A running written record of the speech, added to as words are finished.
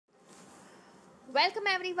Welcome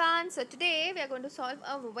everyone. So today we are going to solve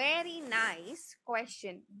a very nice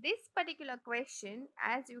question. This particular question,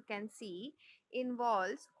 as you can see,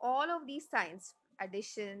 involves all of these signs: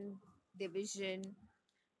 addition, division,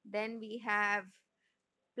 then we have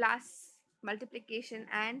plus, multiplication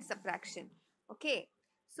and subtraction. Okay.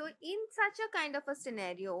 So in such a kind of a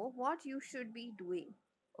scenario, what you should be doing?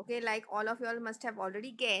 Okay, like all of you all must have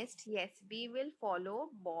already guessed, yes, we will follow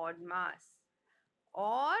BODMAS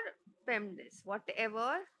or PEMDAS,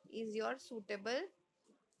 whatever is your suitable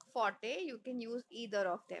forte, you can use either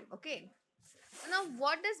of them. Okay. So now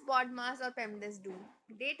what does BODMAS or PEMDAS do?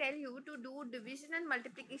 They tell you to do division and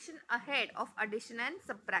multiplication ahead of addition and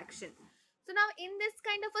subtraction. So now in this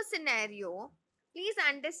kind of a scenario, please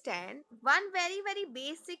understand one very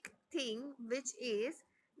basic thing, which is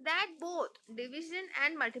that both division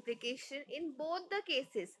and multiplication in both the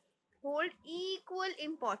cases hold equal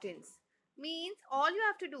importance. Means all you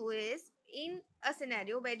have to do is, in a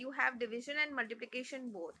scenario where you have division and multiplication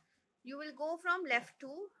both, you will go from left to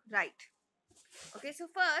right. Okay, so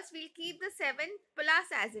first we'll keep the 7 plus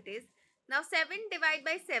as it is. Now 7 divided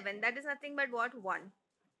by 7, that is nothing but what? 1.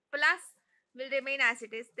 Plus will remain as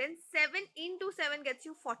it is. Then 7 into 7 gets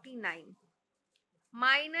you 49.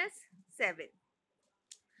 Minus 7.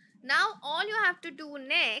 Now all you have to do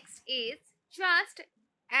next is just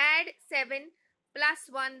add 7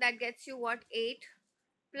 plus 1, that gets you what? 8,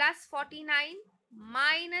 plus 49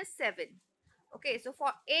 minus 7. Okay, so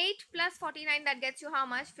for 8 plus 49, that gets you how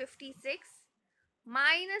much? 56.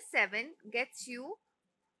 Minus 7 gets you,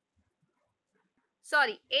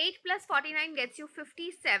 sorry, 8 plus 49 gets you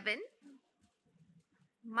 57.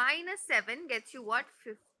 Minus 7 gets you what?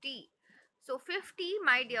 50. So 50,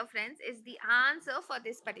 my dear friends, is the answer for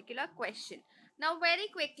this particular question. Now very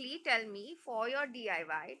quickly tell me, for your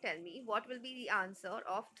DIY, tell me what will be the answer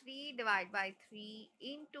of 3 divided by 3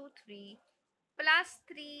 into 3 plus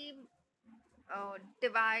 3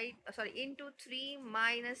 into 3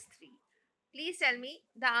 minus 3. Please tell me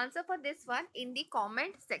the answer for this one in the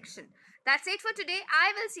comment section. That's it for today.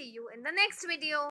 I will see you in the next video.